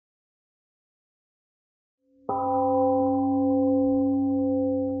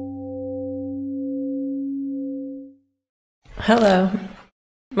Hello,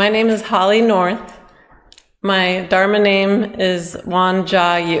 my name is Holly North. My Dharma name is Wan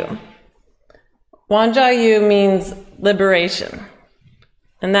Jia Yu. Wan Jia Yu means liberation,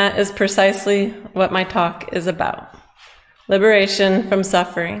 and that is precisely what my talk is about. Liberation from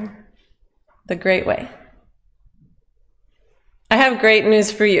suffering, the Great Way. I have great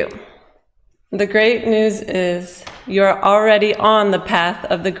news for you. The great news is you are already on the path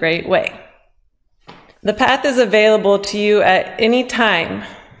of the Great Way. The path is available to you at any time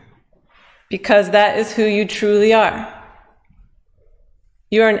because that is who you truly are.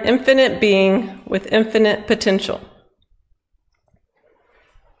 You are an infinite being with infinite potential.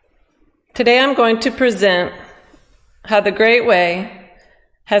 Today I'm going to present how the Great Way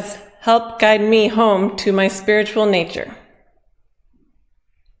has helped guide me home to my spiritual nature.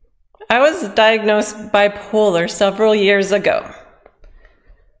 I was diagnosed bipolar several years ago.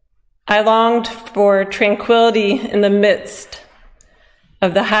 I longed for tranquility in the midst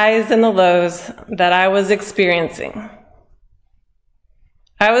of the highs and the lows that I was experiencing.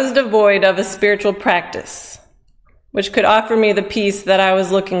 I was devoid of a spiritual practice, which could offer me the peace that I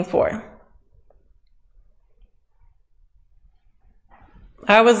was looking for.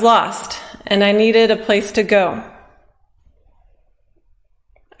 I was lost, and I needed a place to go.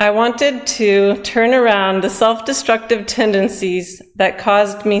 I wanted to turn around the self-destructive tendencies that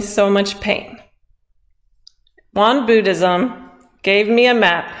caused me so much pain. Won Buddhism gave me a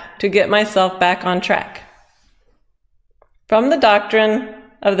map to get myself back on track. From the doctrine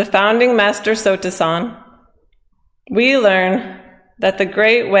of the founding master Sotasan, we learn that the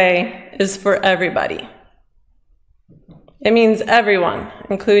Great Way is for everybody. It means everyone,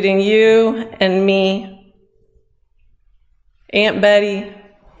 including you and me, Aunt Betty,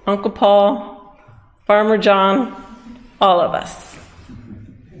 Uncle Paul, Farmer John, all of us.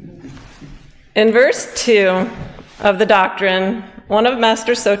 In verse 2 of the doctrine, one of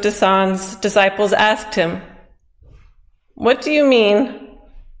Master Sotasan's disciples asked him, "What do you mean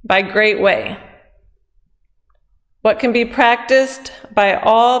by Great Way? What can be practiced by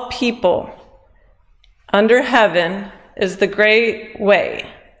all people under heaven is the Great Way.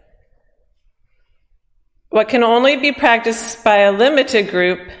 What can only be practiced by a limited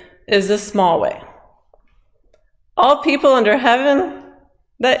group is the small way." All people under heaven,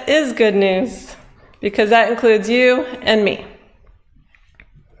 that is good news, because that includes you and me.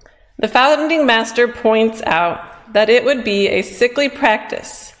 The founding master points out that it would be a sickly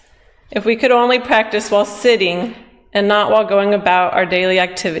practice if we could only practice while sitting and not while going about our daily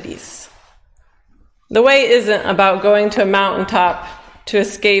activities. The way isn't about going to a mountaintop to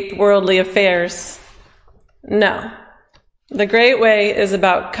escape worldly affairs. No, the Great Way is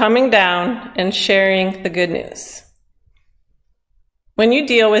about coming down and sharing the good news. When you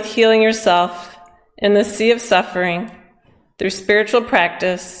deal with healing yourself in the sea of suffering through spiritual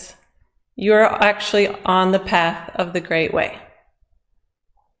practice, you are actually on the path of the Great Way.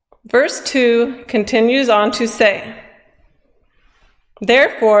 Verse 2 continues on to say,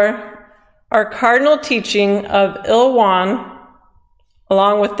 "Therefore, our cardinal teaching of Il-Wan,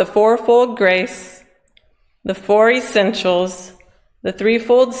 along with the fourfold grace, the four essentials, the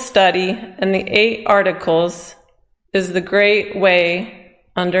threefold study, and the 8 articles is the Great Way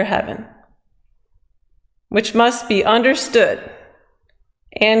under heaven, which must be understood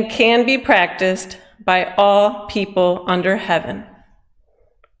and can be practiced by all people under heaven.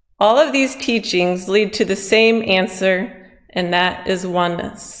 All of these teachings lead to the same answer, and that is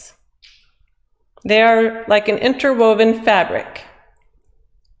oneness. They are like an interwoven fabric.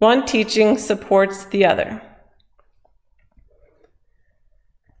 One teaching supports the other."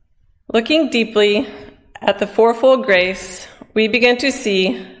 Looking deeply at the fourfold grace, we begin to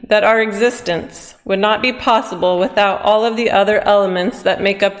see that our existence would not be possible without all of the other elements that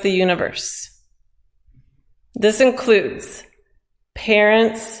make up the universe. This includes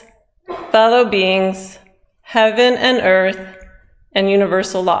parents, fellow beings, heaven and earth, and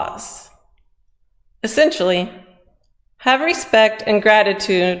universal laws. Essentially, have respect and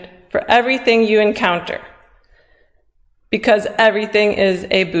gratitude for everything you encounter, because everything is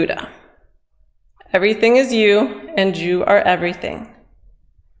a Buddha. Everything is you, and you are everything.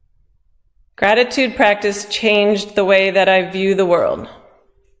 Gratitude practice changed the way that I view the world.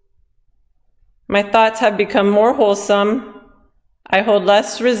 My thoughts have become more wholesome. I hold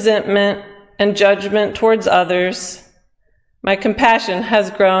less resentment and judgment towards others. My compassion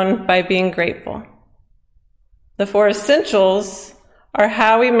has grown by being grateful. The 4 essentials are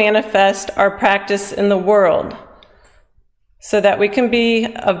how we manifest our practice in the world so that we can be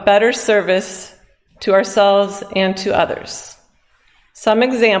of better service to ourselves and to others. Some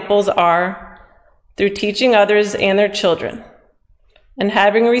examples are through teaching others and their children, and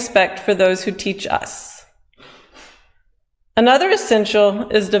having respect for those who teach us. Another essential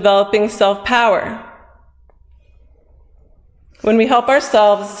is developing self-power. When we help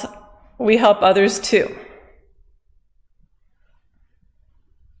ourselves, we help others too.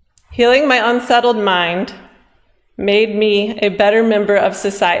 Healing my unsettled mind made me a better member of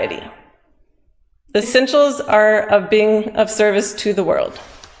society. The essentials are of being of service to the world.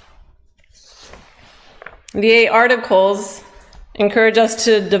 The 8 articles encourage us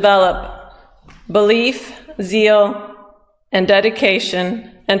to develop belief, zeal, and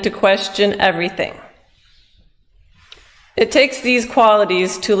dedication, and to question everything. It takes these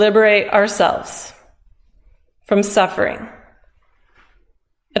qualities to liberate ourselves from suffering.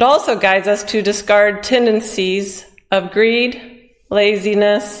 It also guides us to discard tendencies of greed,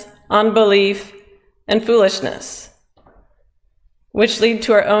 laziness, unbelief, and foolishness, which lead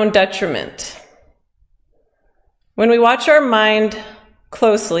to our own detriment. When we watch our mind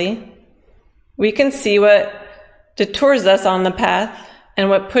closely, we can see what detours us on the path and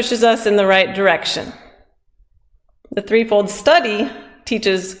what pushes us in the right direction. The threefold study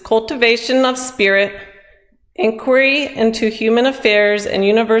teaches cultivation of spirit, inquiry into human affairs and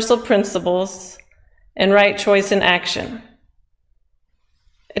universal principles, and right choice in action.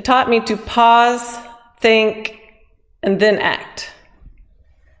 It taught me to pause, think, and then act.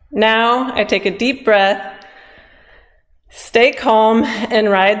 Now I take a deep breath, stay calm, and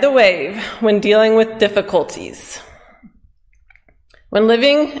ride the wave when dealing with difficulties. When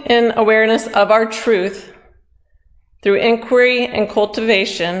living in awareness of our truth, through inquiry and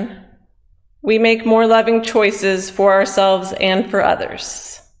cultivation, we make more loving choices for ourselves and for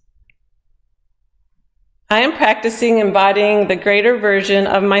others. I am practicing embodying the greater version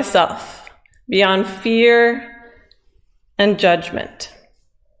of myself, beyond fear and judgment.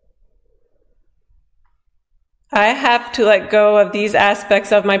 I have to let go of these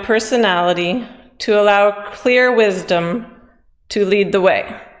aspects of my personality to allow clear wisdom to lead the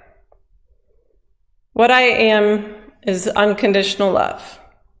way. What I am is unconditional love.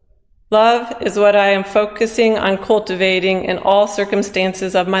 Love is what I am focusing on cultivating in all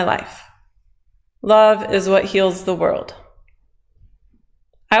circumstances of my life. Love is what heals the world.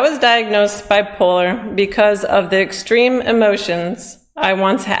 I was diagnosed bipolar because of the extreme emotions I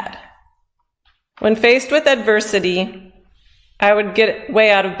once had. When faced with adversity, I would get way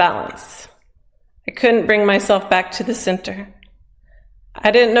out of balance. I couldn't bring myself back to the center.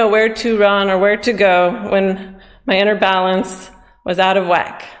 I didn't know where to run or where to go when my inner balance was out of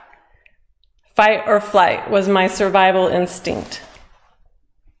whack. Fight or flight was my survival instinct.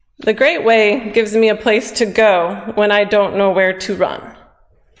 The Great Way gives me a place to go when I don't know where to run.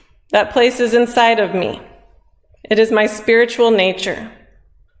 That place is inside of me. It is my spiritual nature.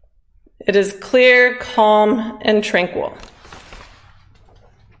 It is clear, calm, and tranquil.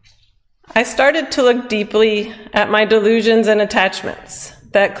 I started to look deeply at my delusions and attachments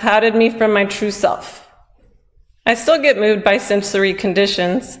that clouded me from my true self. I still get moved by sensory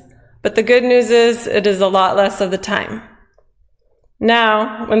conditions, but the good news is it is a lot less of the time.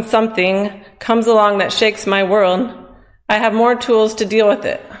 Now, when something comes along that shakes my world, I have more tools to deal with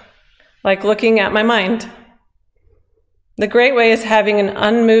it, like looking at my mind. The Great Way is having an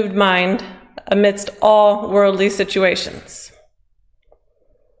unmoved mind amidst all worldly situations.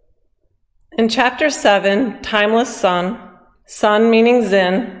 In Chapter 7, Timeless Sun, Sun meaning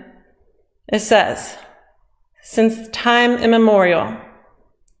Zen, it says, "Since time immemorial,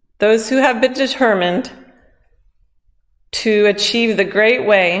 those who have been determined to achieve the Great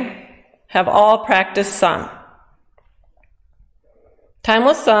Way have all practiced Sun."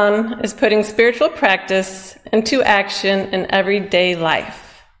 Timeless Sun is putting spiritual practice into action in everyday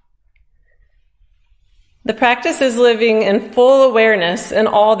life. The practice is living in full awareness in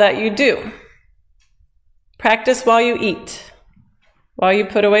all that you do. Practice while you eat, while you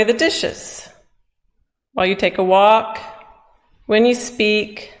put away the dishes, while you take a walk, when you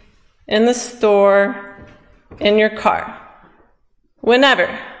speak, in the store, in your car. Whenever,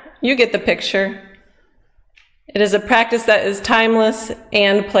 you get the picture. It is a practice that is timeless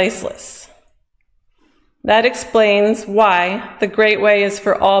and placeless. That explains why the Great Way is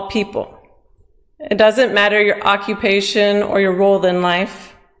for all people. It doesn't matter your occupation or your role in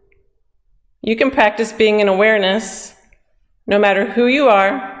life. You can practice being in awareness no matter who you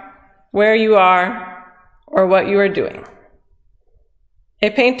are, where you are, or what you are doing.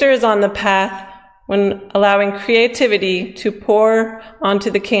 A painter is on the path when allowing creativity to pour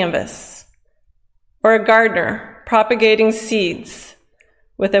onto the canvas, or a gardener propagating seeds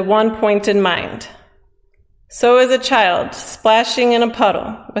with a one point in mind. So is a child splashing in a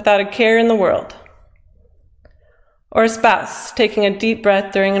puddle without a care in the world. or a spouse taking a deep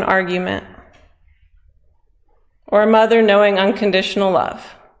breath during an argument, or a mother knowing unconditional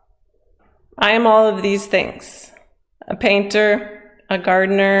love. I am all of these things: a painter, a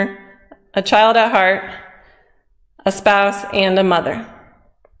gardener, a child at heart, a spouse, and a mother.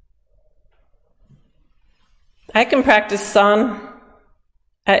 I can practice San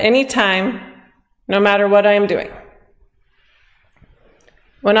at any time, no matter what I am doing.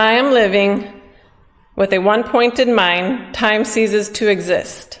 When I am living with a one-pointed mind, time ceases to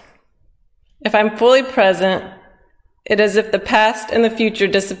exist. If I'm fully present, it is as if the past and the future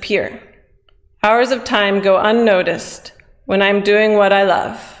disappear. Hours of time go unnoticed when I'm doing what I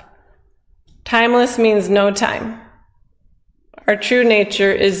love. Timeless means no time. Our true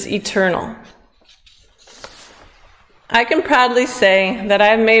nature is eternal. I can proudly say that I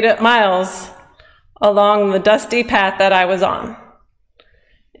have made it miles along the dusty path that I was on.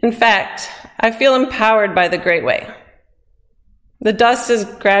 In fact, I feel empowered by the Great Way. The dust is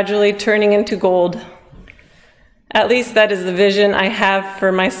gradually turning into gold. At least that is the vision I have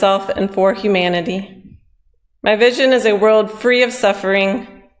for myself and for humanity. My vision is a world free of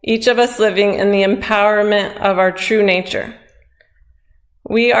suffering, each of us living in the empowerment of our true nature.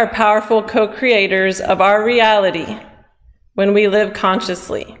 We are powerful co-creators of our reality when we live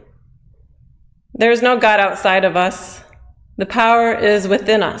consciously. There is no God outside of us. The power is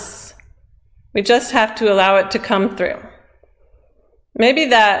within us. We just have to allow it to come through. Maybe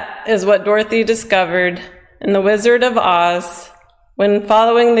that is what Dorothy discovered in The Wizard of Oz when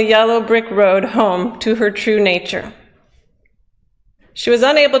following the yellow brick road home to her true nature. She was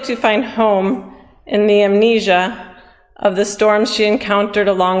unable to find home in the amnesia of the storms she encountered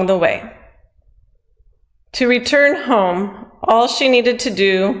along the way. To return home, all she needed to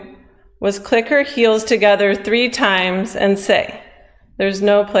do was click her heels together 3 times and say, "There's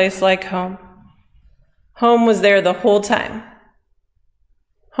no place like home." Home was there the whole time.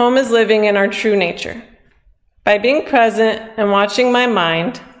 Home is living in our true nature. By being present and watching my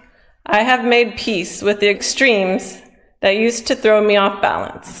mind, I have made peace with the extremes that used to throw me off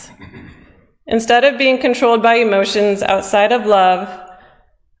balance. Instead of being controlled by emotions outside of love,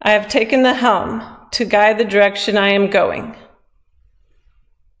 I have taken the helm to guide the direction I am going.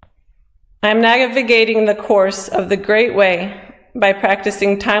 I am navigating the course of the Great Way by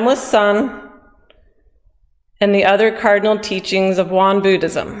practicing timeless San and the other cardinal teachings of Won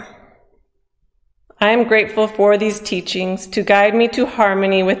Buddhism. I am grateful for these teachings to guide me to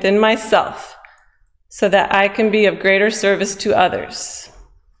harmony within myself so that I can be of greater service to others.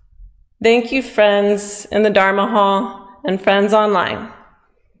 Thank you, friends in the Dharma Hall and friends online,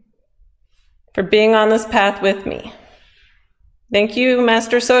 for being on this path with me. Thank you,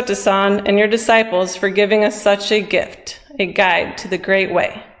 Master Sotasan and your disciples, for giving us such a gift, a guide to the Great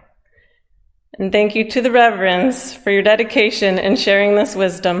Way. And thank you to the Reverends for your dedication in sharing this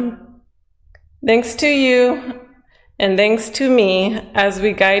wisdom. Thanks to you, and thanks to me as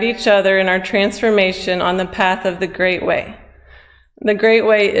we guide each other in our transformation on the path of the Great Way. The Great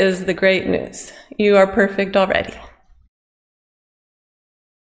Way is the great news. You are perfect already.